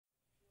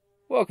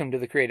Welcome to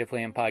the Creative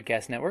Play and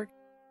Podcast Network.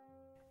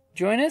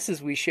 Join us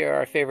as we share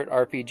our favorite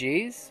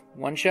RPGs,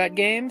 one-shot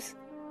games,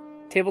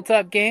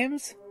 tabletop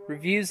games,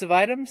 reviews of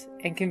items,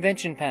 and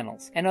convention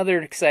panels, and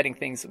other exciting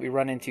things that we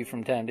run into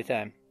from time to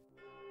time.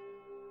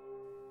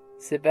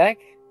 Sit back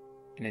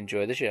and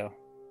enjoy the show.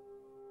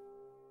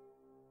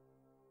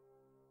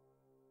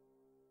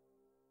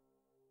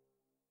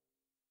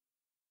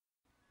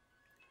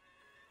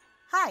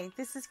 Hi,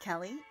 this is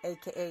Kelly,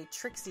 aka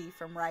Trixie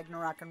from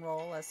Ragnarok and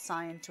Roll, a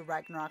Scion to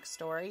Ragnarok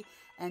story,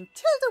 and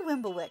Tilda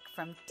Wimblewick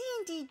from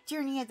D&D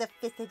Journey of the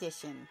 5th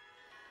Edition.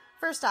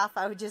 First off,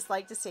 I would just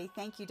like to say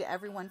thank you to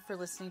everyone for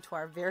listening to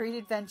our varied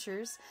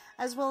adventures,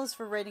 as well as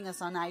for rating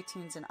us on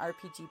iTunes and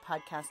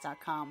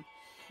rpgpodcast.com.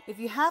 If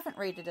you haven't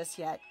rated us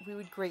yet, we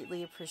would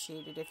greatly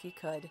appreciate it if you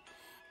could.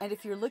 And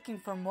if you're looking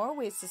for more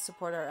ways to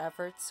support our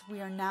efforts,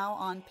 we are now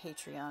on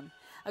Patreon,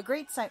 a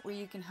great site where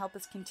you can help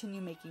us continue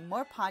making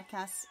more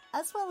podcasts,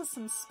 as well as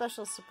some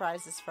special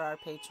surprises for our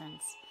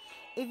patrons.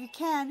 If you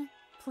can,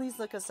 please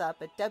look us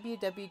up at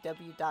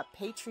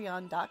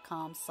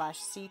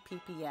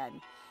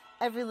www.patreon.com/cppn.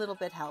 Every little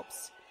bit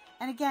helps.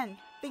 And again,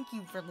 thank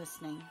you for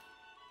listening.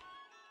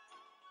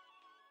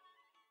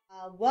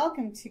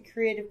 Welcome to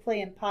Creative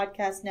Play and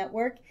Podcast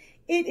Network.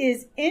 It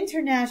is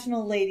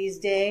International Ladies'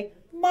 Day,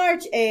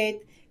 March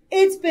 8th.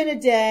 It's been a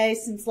day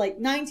since like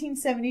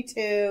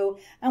 1972,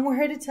 and we're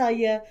here to tell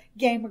you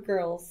gamer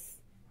girls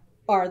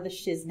are the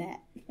shiznit.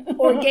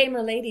 Or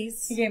gamer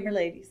ladies. Gamer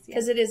ladies, yeah.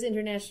 Because it is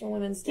International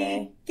Women's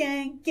Day.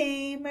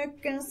 Gamer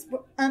girls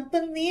were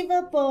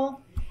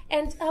unbelievable.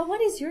 And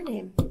what is your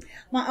name?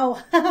 My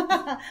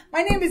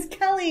name is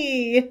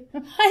Kelly.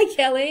 Hi,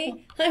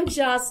 Kelly. I'm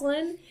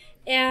Jocelyne.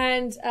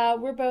 And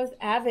we're both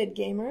avid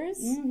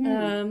gamers.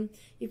 Mm-hmm.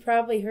 You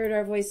probably heard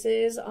our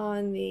voices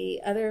on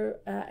the other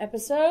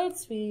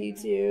episodes. We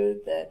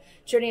do the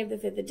Journey of the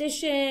 5th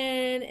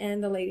Edition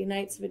and the Lady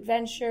Knights of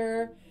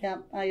Adventure. Yeah,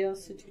 I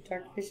also do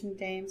Dark Vision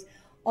games.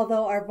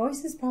 Although our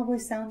voices probably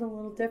sound a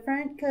little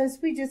different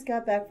because we just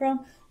got back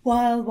from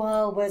Wild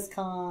Wild West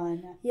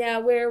Con. Yeah,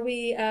 where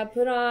we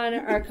put on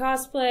our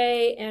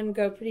cosplay and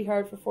go pretty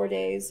hard for 4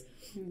 days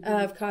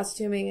of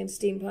costuming and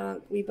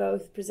steampunk. We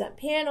both present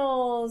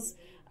panels.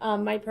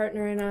 My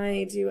partner and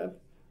I do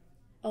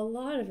a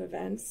lot of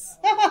events.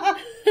 But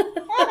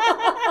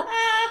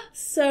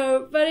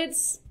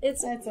it's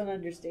that's an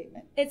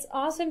understatement. It's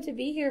awesome to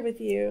be here with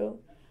you.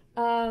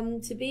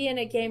 To be in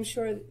a game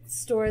store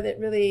that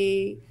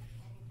really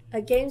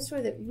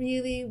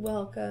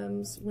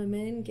welcomes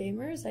women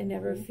gamers. I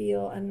never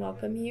feel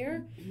unwelcome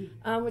here,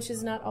 which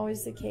is not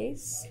always the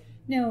case.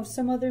 No,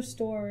 some other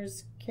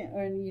stores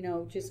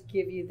can, just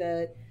give you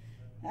the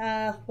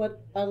what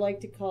I like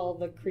to call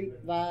the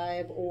creep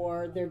vibe,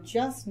 or they're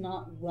just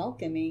not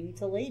welcoming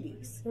to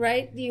ladies.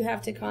 Right? You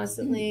have to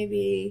constantly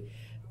be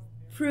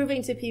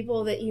proving to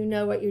people that you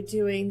know what you're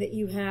doing, that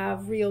you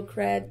have real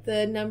cred.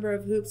 The number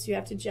of hoops you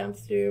have to jump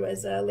through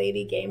as a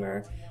lady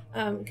gamer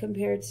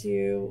compared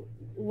to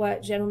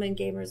what gentlemen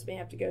gamers may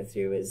have to go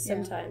through is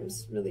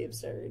sometimes really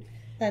absurd.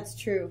 That's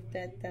true.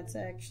 That's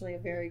actually a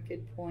very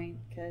good point,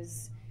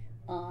 because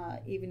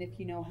even if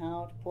you know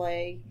how to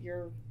play,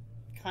 you're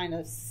kind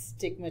of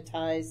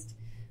stigmatized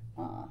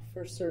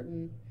for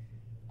certain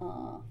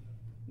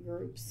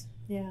groups.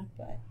 Yeah.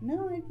 But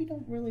no, we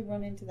don't really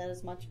run into that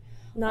as much.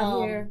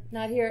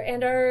 Not here.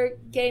 And our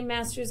game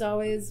master's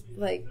always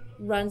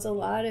runs a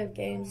lot of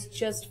games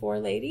just for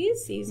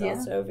ladies. He's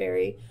also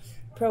very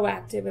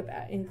proactive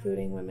about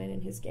including women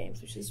in his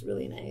games, which is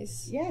really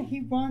nice. Yeah,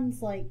 he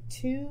runs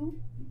 2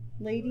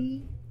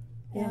 lady,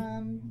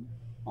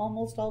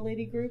 almost all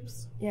lady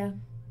groups. Yeah.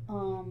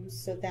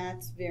 So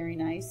that's very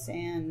nice,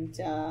 and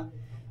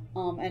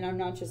I'm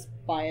not just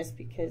biased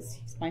because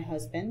he's my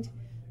husband.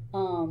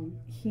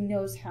 He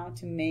knows how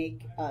to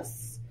make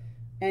us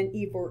and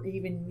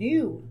even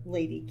new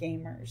lady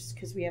gamers,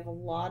 because we have a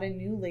lot of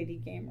new lady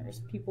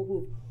gamers, people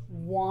who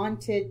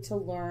wanted to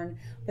learn,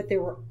 but they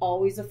were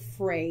always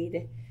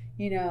afraid.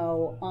 They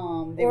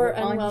were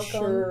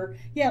unsure.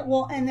 Yeah,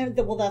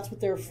 that's what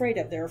they're afraid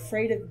of. They're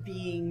afraid of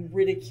being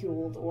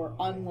ridiculed or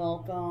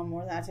unwelcome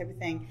or that type of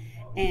thing.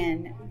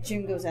 And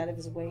Jim goes out of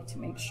his way to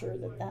make sure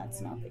that that's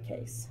not the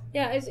case.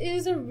 Yeah, it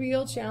is a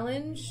real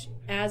challenge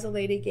as a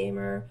lady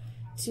gamer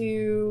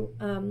to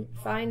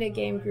find a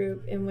game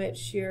group in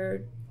which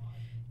you're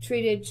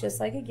treated just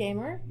like a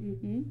gamer,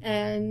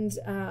 and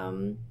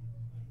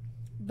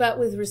but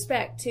with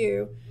respect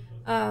too,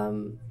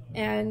 and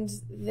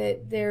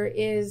that there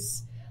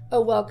is a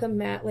welcome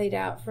mat laid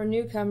out for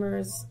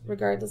newcomers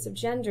regardless of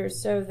gender,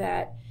 so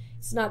that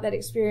it's not that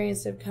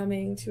experience of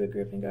coming to a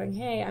group and going,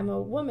 hey, I'm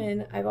a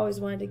woman, I've always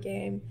wanted a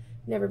game,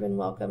 never been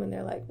welcome, and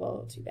they're like,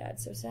 well, too bad,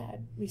 so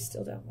sad, we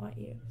still don't want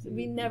you. So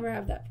we never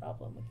have that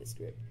problem with this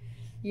group.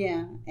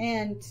 Yeah,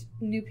 and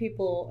new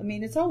people,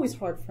 it's always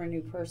hard for a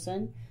new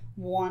person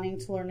wanting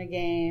to learn a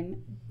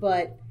game,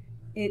 but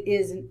it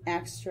is an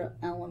extra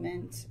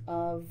element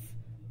of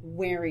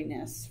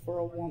wariness for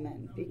a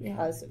woman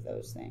because of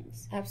those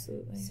things.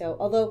 Absolutely.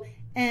 So,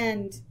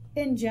 and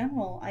in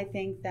general, I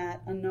think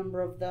that a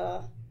number of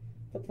the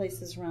the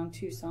places around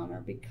Tucson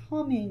are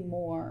becoming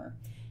more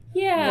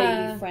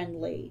Yeah. lady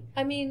friendly.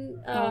 I mean,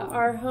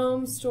 our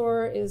home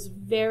store is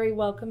very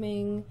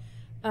welcoming.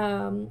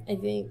 I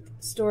think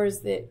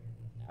stores that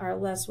are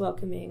less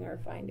welcoming are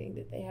finding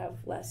that they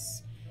have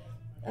less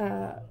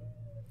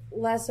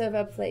of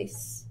a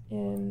place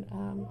in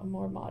a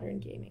more modern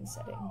gaming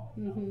setting.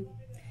 Mm-hmm.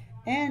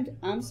 And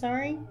I'm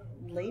sorry,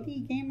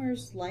 lady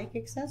gamers like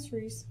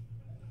accessories.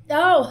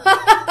 Oh,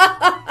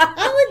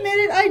 I'll admit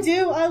it, I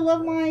do. I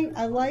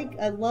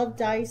love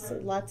dice,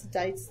 lots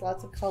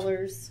of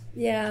colors.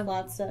 Yeah.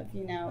 Lots of,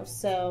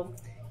 so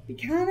be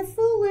kind of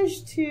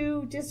foolish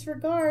to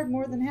disregard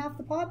more than half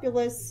the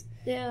populace,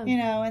 Yeah.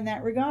 In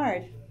that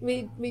regard.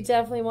 We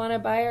definitely want to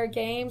buy our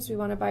games. We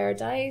want to buy our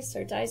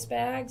dice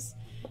bags.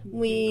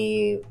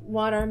 We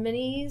want our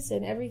minis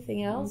and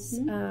everything else.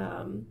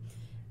 Mm-hmm.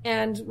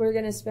 And we're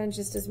going to spend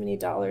just as many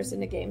dollars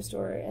in a game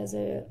store as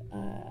a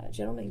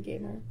gentleman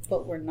gamer.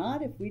 But we're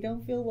not if we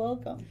don't feel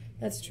welcome.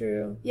 That's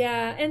true.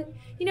 Yeah. And,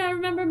 I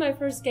remember my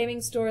first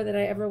gaming store that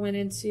I ever went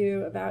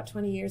into about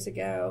 20 years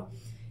ago.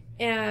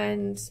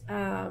 And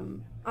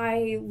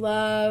I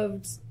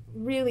loved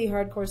really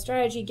hardcore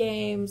strategy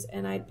games.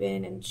 And I'd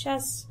been in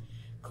chess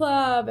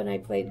club and I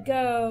played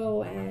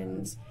Go.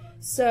 And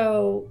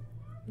so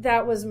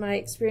that was my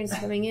experience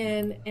coming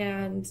in.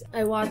 And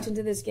I walked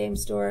into this game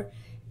store.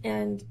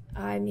 And,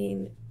 I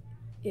mean,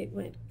 it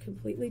went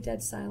completely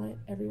dead silent.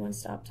 Everyone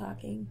stopped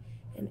talking,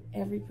 and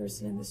every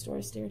person in the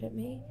store stared at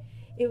me.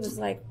 It was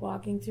like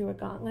walking through a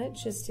gauntlet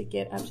just to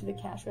get up to the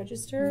cash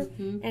register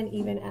and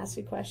even ask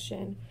a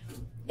question.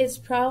 It's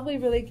probably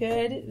really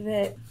good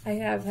that I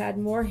have had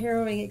more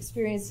harrowing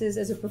experiences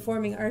as a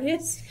performing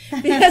artist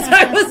because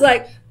I was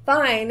like,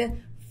 fine,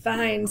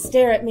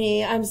 stare at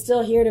me. I'm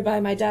still here to buy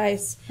my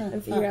dice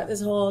and figure out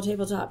this whole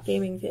tabletop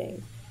gaming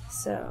thing.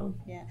 So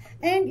yeah,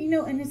 and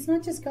and it's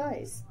not just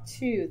guys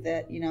too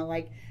that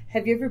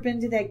have you ever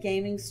been to that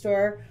gaming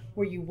store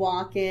where you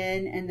walk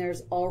in and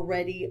there's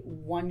already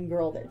one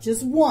girl there,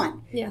 just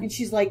one, and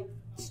she's like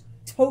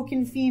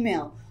token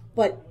female,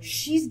 but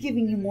she's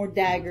giving you more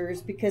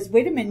daggers because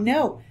wait a minute,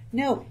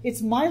 no,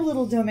 it's my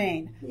little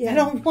domain. I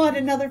don't want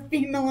another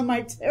female in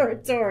my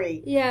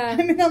territory. Yeah,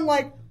 I mean, I'm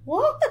like,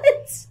 what?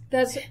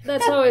 That's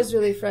always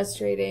really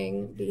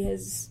frustrating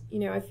because,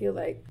 I feel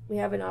like we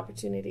have an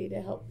opportunity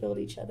to help build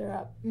each other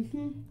up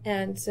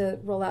and to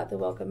roll out the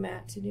welcome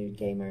mat to new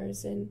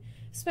gamers. And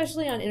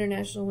especially on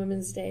International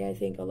Women's Day, I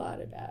think a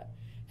lot about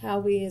how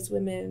we as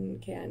women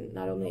can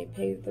not only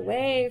pave the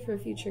way for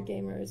future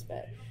gamers,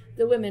 but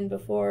the women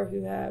before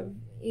who have,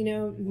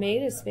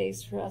 made a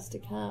space for us to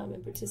come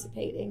and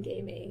participate in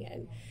gaming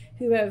and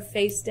who have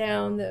faced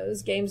down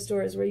those game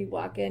stores where you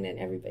walk in and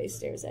everybody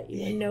stares at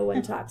you and no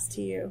one talks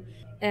to you,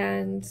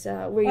 and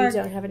where you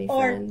don't have any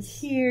friends. Or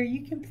here,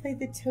 you can play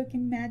the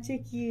token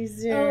magic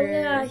user. Oh,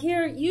 yeah.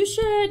 Here, you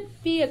should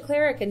be a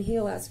cleric and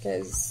heal us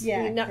because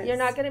you're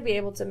not going to be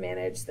able to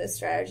manage the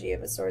strategy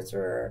of a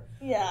sorcerer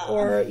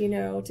or,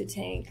 to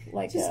tank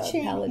like just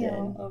a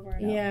paladin. Over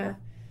and over.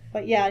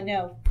 But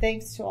no,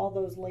 thanks to all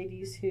those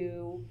ladies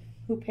who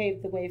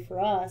paved the way for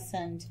us,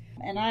 and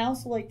I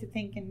also like to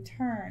think in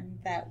turn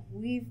that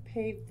we've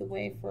paved the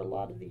way for a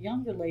lot of the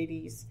younger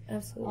ladies.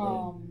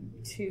 Absolutely.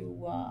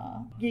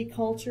 Geek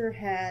culture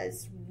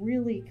has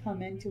really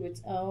come into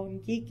its own.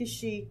 Geek is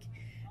chic,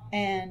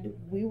 and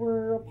we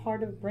were a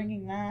part of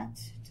bringing that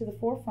to the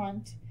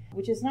forefront,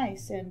 which is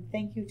nice. And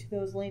thank you to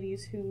those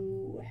ladies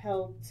who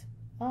helped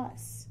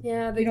us.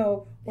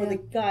 The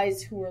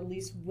guys who were at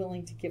least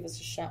willing to give us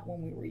a shot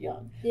when we were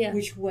young. Yeah.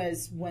 Which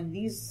was when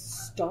these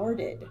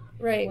started.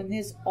 Right. When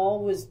this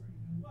all was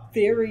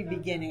very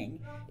beginning.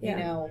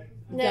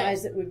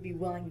 Guys that would be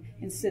willing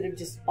instead of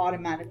just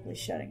automatically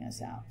shutting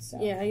us out. So.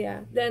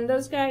 Yeah. Then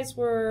those guys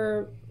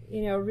were,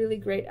 really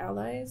great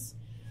allies.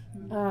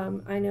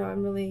 I know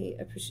I'm really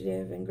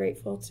appreciative and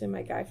grateful to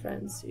my guy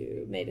friends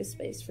who made a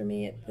space for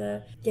me at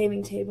the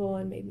gaming table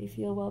and made me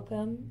feel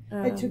welcome.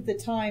 They took the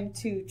time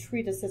to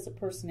treat us as a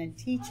person and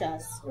teach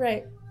us.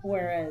 Right.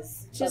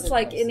 Whereas just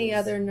like places. Any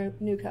other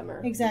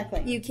newcomer.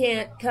 Exactly. You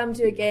can't come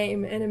to a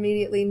game and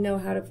immediately know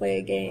how to play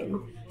a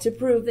game to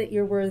prove that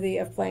you're worthy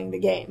of playing the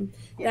game.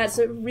 Yeah. That's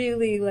a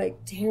really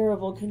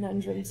terrible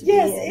conundrum to be in.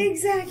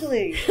 Yes,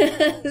 exactly.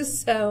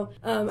 So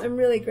I'm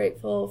really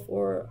grateful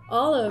for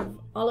all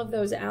of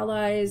those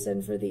allies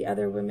and for the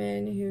other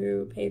women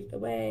who paved the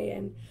way.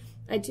 And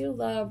I do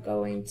love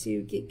going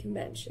to geek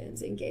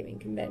conventions and gaming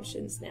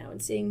conventions now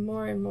and seeing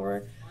more and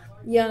more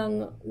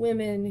young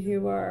women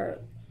who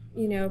are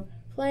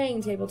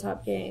playing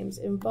tabletop games,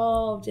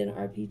 involved in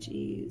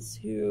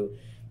RPGs, who,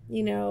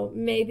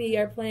 maybe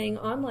are playing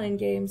online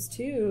games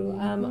too.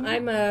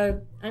 I'm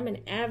an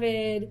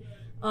avid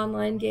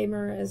online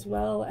gamer as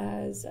well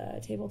as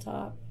a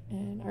tabletop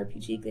and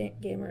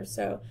RPG gamer.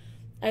 So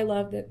I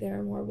love that there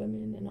are more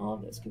women in all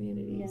of those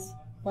communities. Yeah,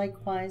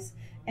 likewise.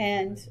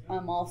 And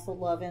I'm also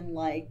loving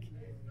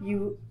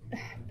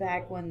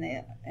back when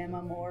the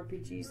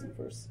MMORPGs and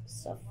first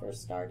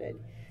started.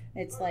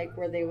 It's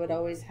where they would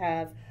always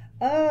have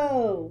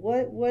oh,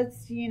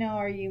 what's,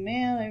 are you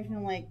male?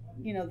 Everything like,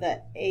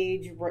 that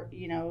age,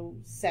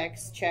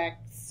 sex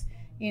checks,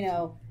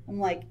 I'm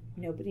like,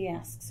 nobody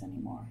asks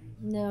anymore.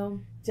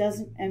 No.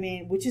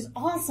 Which is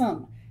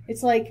awesome.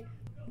 It's like,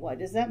 why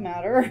does that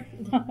matter?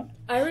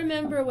 I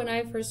remember when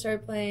I first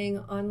started playing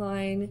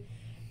online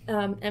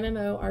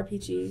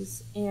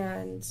MMORPGs,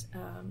 and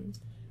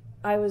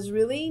I was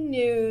really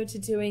new to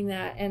doing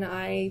that, and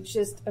I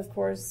just, of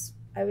course,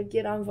 I would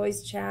get on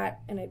voice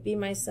chat, and I'd be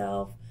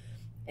myself,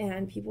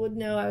 and people would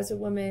know I was a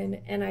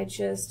woman, and I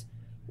just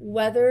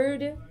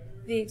weathered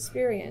the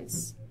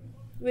experience,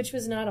 which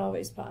was not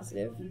always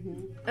positive.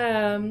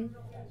 Mm-hmm.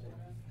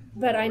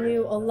 But I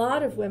knew a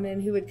lot of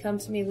women who would come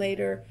to me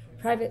later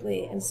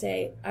privately and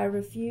say, I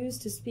refuse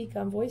to speak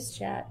on voice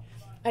chat.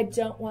 I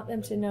don't want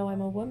them to know I'm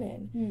a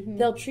woman. Mm-hmm.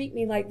 They'll treat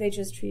me like they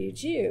just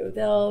treated you.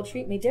 They'll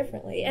treat me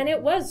differently. And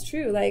it was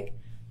true. Like,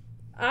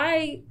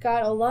 I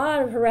got a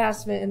lot of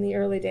harassment in the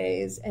early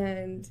days,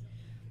 and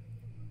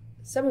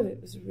some of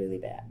it was really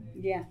bad.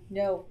 Yeah,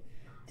 no,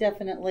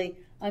 definitely.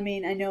 I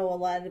mean, I know a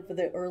lot of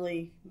the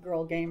early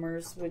girl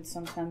gamers would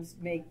sometimes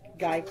make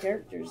guy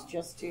characters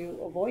just to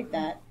avoid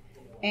that.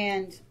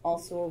 And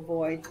also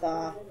avoid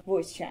the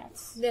voice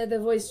chats. The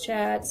voice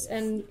chats.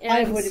 And I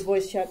avoided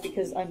voice chat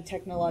because I'm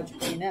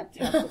technologically inept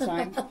half the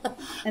time.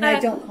 And I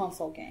don't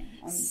console game.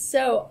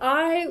 So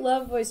I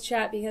love voice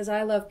chat because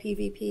I love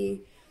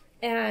PvP.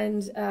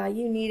 And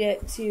you need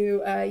it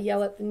to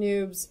yell at the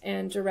noobs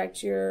and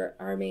direct your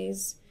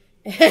armies.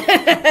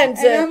 and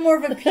I'm more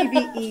of a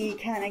PvE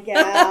kind of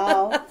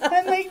gal.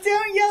 I'm like,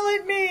 don't yell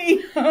at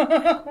me.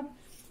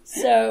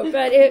 So,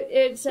 but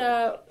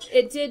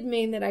it did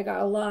mean that I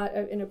got a lot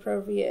of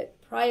inappropriate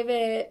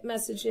private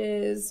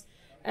messages,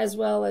 as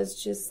well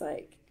as just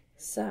like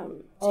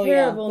some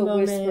terrible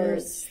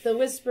moments. The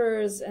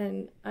whispers,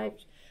 and I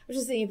was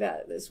just thinking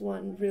about this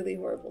one really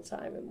horrible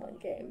time in one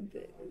game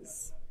that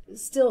is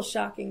still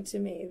shocking to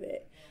me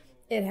that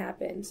it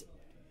happened.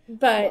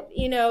 But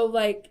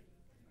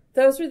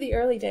those were the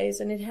early days,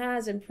 and it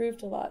has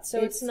improved a lot.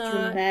 So it's not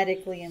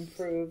dramatically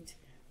improved.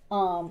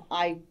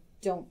 I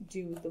don't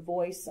do the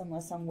voice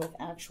unless I'm with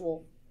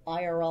actual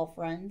IRL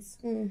friends.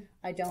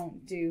 I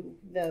don't do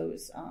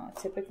those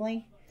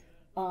typically.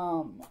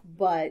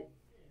 But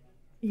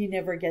you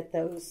never get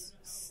those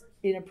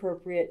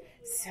inappropriate,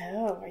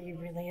 so are you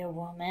really a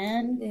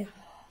woman? Yeah.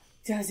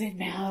 Does it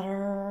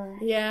matter?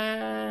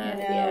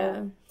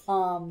 Yeah.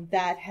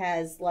 That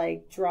has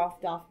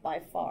dropped off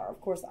by far.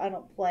 Of course, I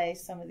don't play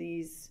some of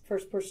these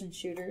first-person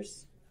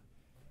shooters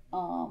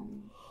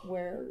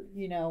where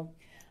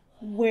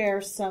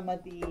some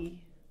of the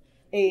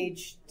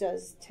age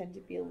does tend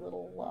to be a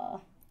little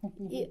lower.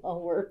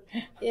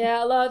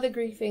 Yeah, a lot of the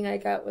griefing I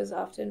got was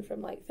often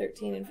from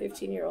 13 and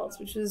 15-year-olds,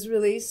 which was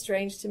really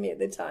strange to me at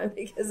the time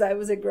because I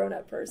was a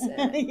grown-up person.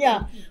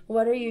 Yeah.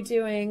 What are you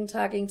doing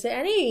talking to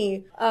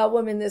any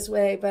woman this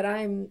way? But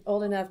I'm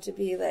old enough to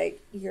be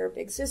your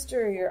big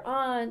sister, your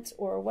aunt,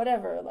 or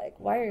whatever.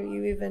 Why are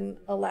you even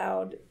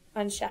allowed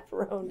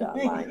unchaperoned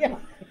online? Yeah,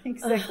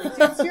 exactly.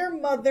 Does your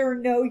mother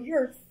know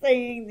you're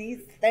saying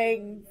these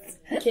things?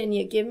 Can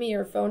you give me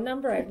your phone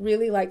number? I'd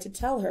really like to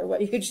tell her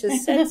what you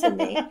just said to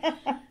me.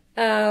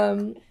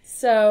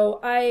 So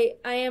I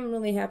am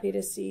really happy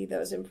to see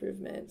those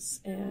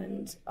improvements,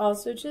 and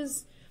also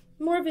just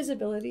more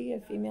visibility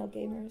of female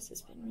gamers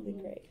has been really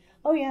great.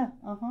 Oh yeah,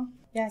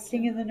 yeah.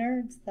 King of the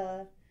Nerds.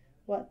 The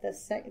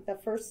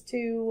first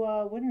two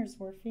winners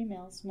were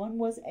females. One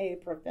was a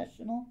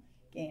professional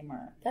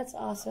gamer. That's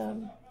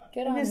awesome.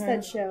 Good on her. I miss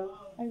that show.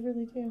 I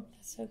really do.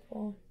 That's so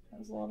cool. That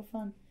was a lot of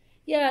fun.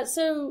 Yeah,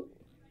 so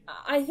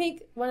I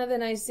think one of the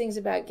nice things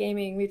about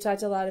gaming, we've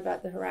talked a lot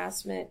about the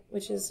harassment,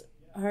 which is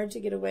hard to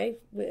get away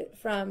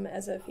from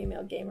as a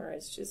female gamer.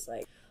 It's just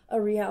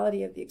a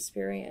reality of the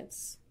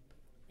experience.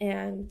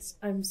 And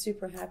I'm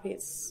super happy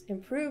it's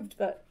improved,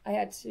 but I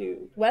had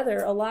to weather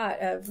a lot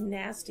of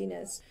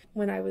nastiness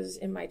when I was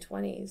in my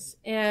 20s.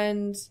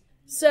 And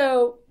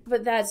so,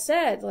 but that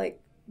said,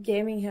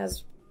 gaming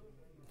has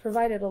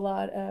provided a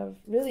lot of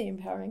really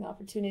empowering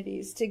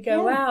opportunities to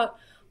go out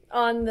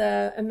on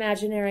the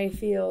imaginary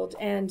field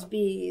and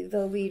be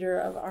the leader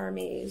of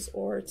armies,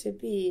 or to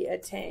be a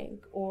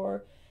tank,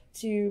 or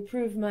to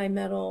prove my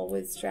mettle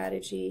with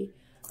strategy.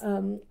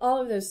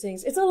 All of those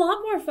things. It's a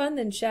lot more fun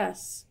than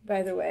chess,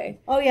 by the way.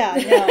 Oh yeah,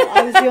 no,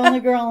 I was the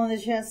only girl on the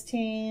chess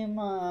team.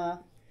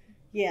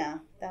 Yeah,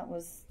 that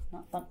was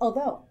not fun.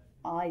 Although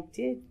I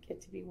did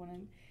get to be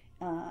one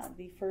of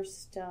the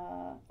first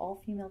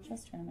all-female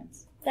chess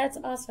tournaments. That's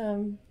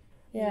awesome.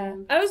 Yeah.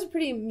 I was a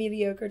pretty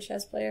mediocre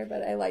chess player,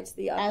 but I liked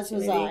the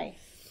opportunity. As was I.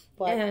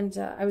 But and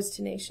I was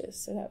tenacious,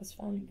 so that was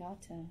fun. I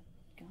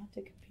got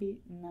to compete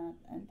in that.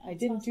 And I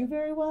didn't do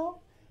very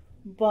well,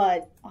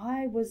 but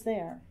I was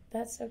there.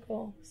 That's so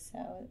cool. So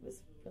it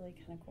was really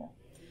kind of cool.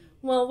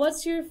 Well,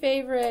 what's your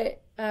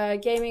favorite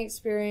gaming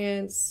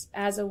experience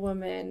as a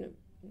woman,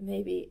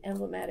 maybe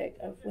emblematic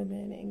of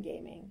women in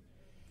gaming?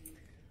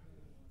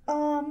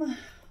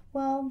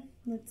 Well,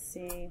 let's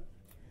see.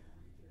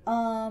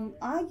 I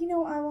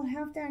will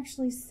have to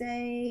actually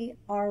say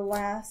our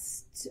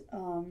last,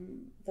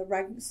 the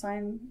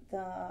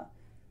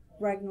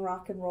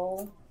Ragnarok and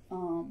Roll,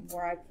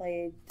 where I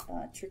played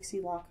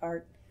Trixie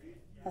Lockhart,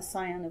 a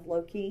scion of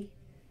Loki.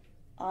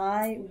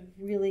 I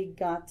really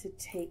got to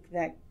take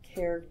that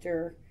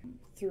character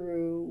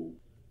through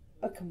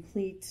a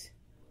complete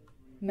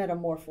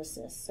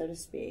metamorphosis, so to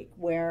speak,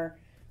 where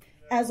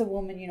as a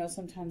woman,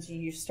 sometimes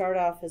you start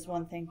off as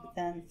one thing, but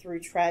then through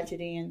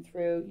tragedy and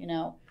through,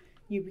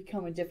 you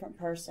become a different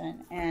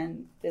person.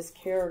 And this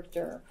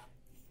character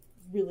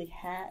really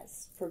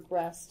has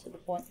progressed to the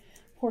point.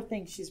 Poor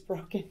thing, she's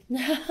broken.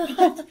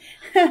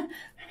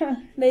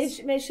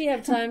 May she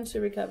have time to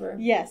recover.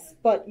 Yes,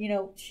 but,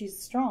 she's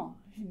strong.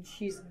 And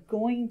she's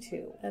going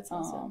to. That's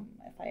awesome.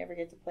 If I ever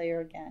get to play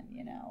her again,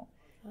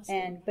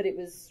 Awesome. But it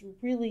was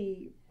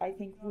really, I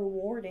think,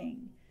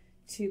 rewarding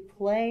to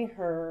play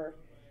her.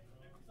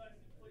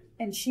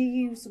 And she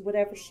uses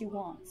whatever she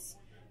wants.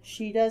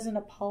 She doesn't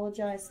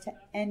apologize to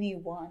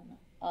anyone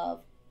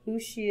of who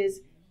she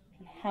is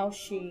and how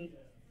she,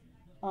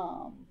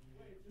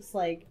 it's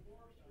like,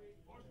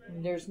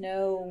 there's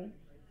no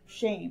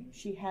shame.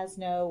 She has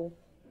no,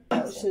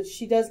 so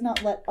she does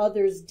not let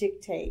others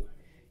dictate.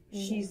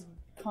 She's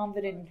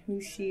confident in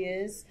who she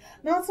is.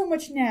 Not so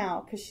much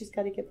now, because she's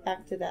got to get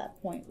back to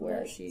that point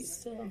where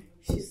she's a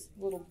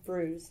little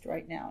bruised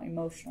right now,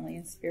 emotionally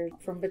and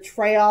spiritually, from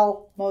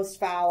betrayal, most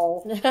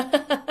foul, by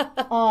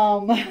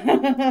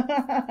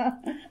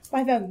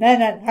the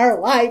men in her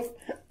life.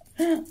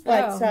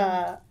 But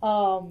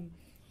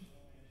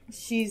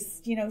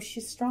she's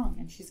strong,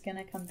 and she's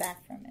gonna come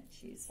back from it.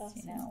 She's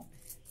awesome.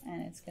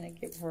 And it's gonna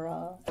give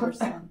her her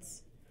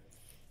sense.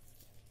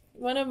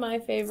 One of my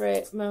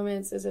favorite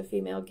moments as a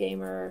female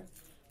gamer,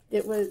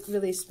 it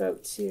really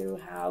spoke to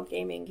how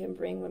gaming can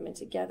bring women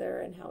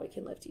together and how we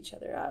can lift each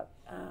other up.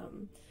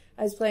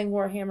 I was playing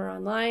Warhammer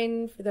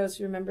Online. For those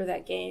who remember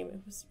that game,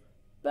 it was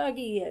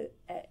buggy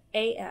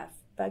AF.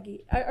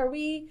 Buggy. Are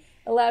we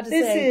allowed to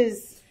say?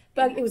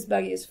 It was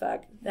buggy as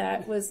fuck.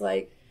 That was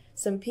like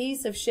some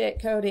piece of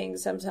shit coding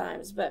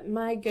sometimes, but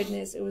my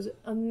goodness, it was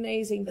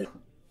amazing. It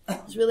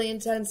was really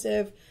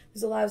intensive.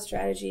 There's a lot of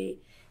strategy.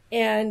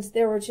 And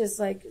there were just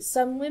like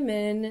some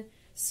women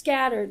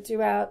scattered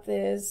throughout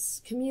this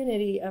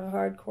community of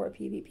hardcore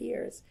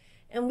PvPers.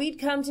 And we'd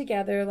come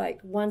together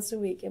like once a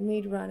week and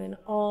we'd run an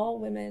all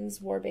women's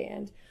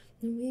warband.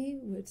 And we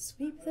would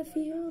sweep the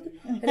field.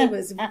 And it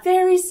was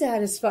very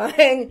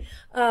satisfying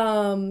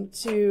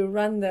to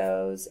run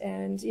those.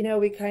 And,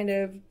 we kind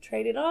of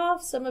traded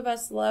off. Some of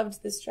us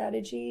loved the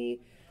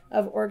strategy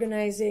of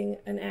organizing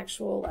an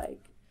actual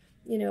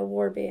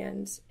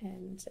warband.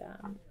 And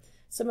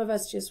some of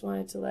us just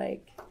wanted to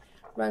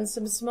run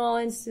some small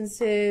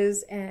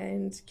instances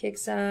and kick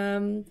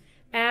some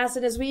ass.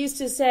 And as we used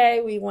to say,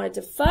 we wanted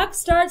to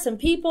start some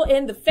people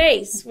in the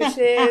face, which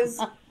is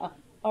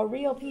a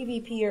real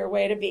PvPer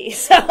way to be.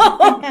 So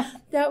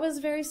that was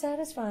very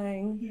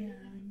satisfying. Yeah,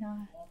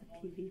 not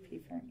the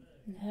PvP for me.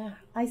 Yeah.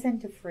 I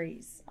tend to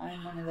freeze.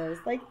 I'm one of those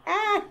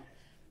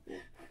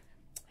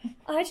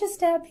I just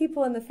stab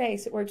people in the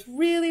face. It works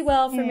really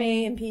well for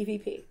me in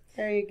PvP.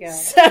 There you go.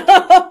 So,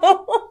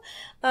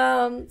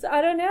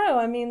 I don't know.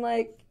 I mean,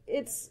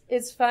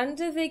 it's fun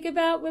to think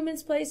about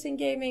women's place in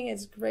gaming.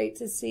 It's great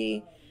to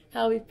see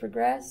how we've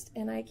progressed,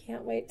 and I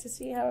can't wait to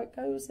see how it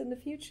goes in the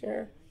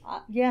future.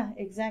 Yeah,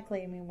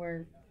 exactly. I mean,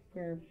 we're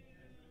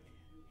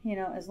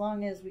as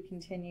long as we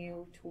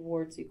continue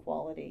towards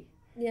equality.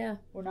 Yeah.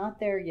 We're not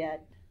there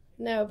yet.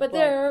 No, but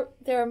there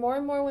are more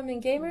and more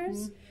women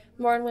gamers,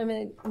 more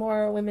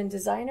women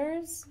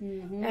designers,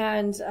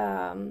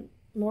 and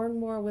more and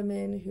more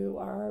women who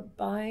are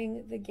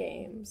buying the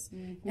games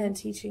and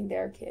teaching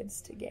their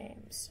kids to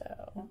game.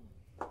 So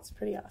it's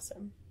pretty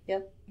awesome.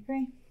 Yep,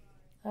 agree.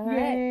 All right.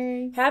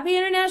 Yay. Happy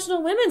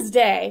International Women's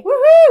Day.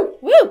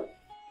 Woohoo! Woo!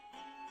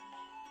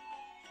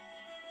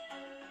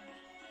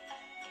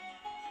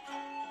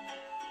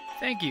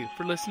 Thank you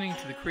for listening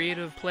to the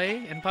Creative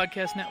Play and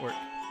Podcast Network.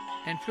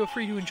 And feel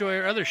free to enjoy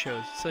our other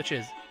shows, such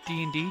as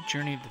D&D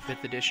Journey of the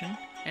 5th Edition,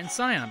 and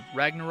Scion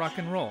Ragnarok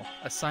and Roll,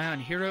 a Scion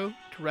hero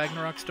to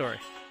Ragnarok story.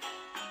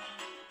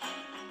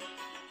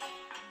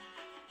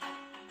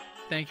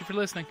 Thank you for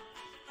listening.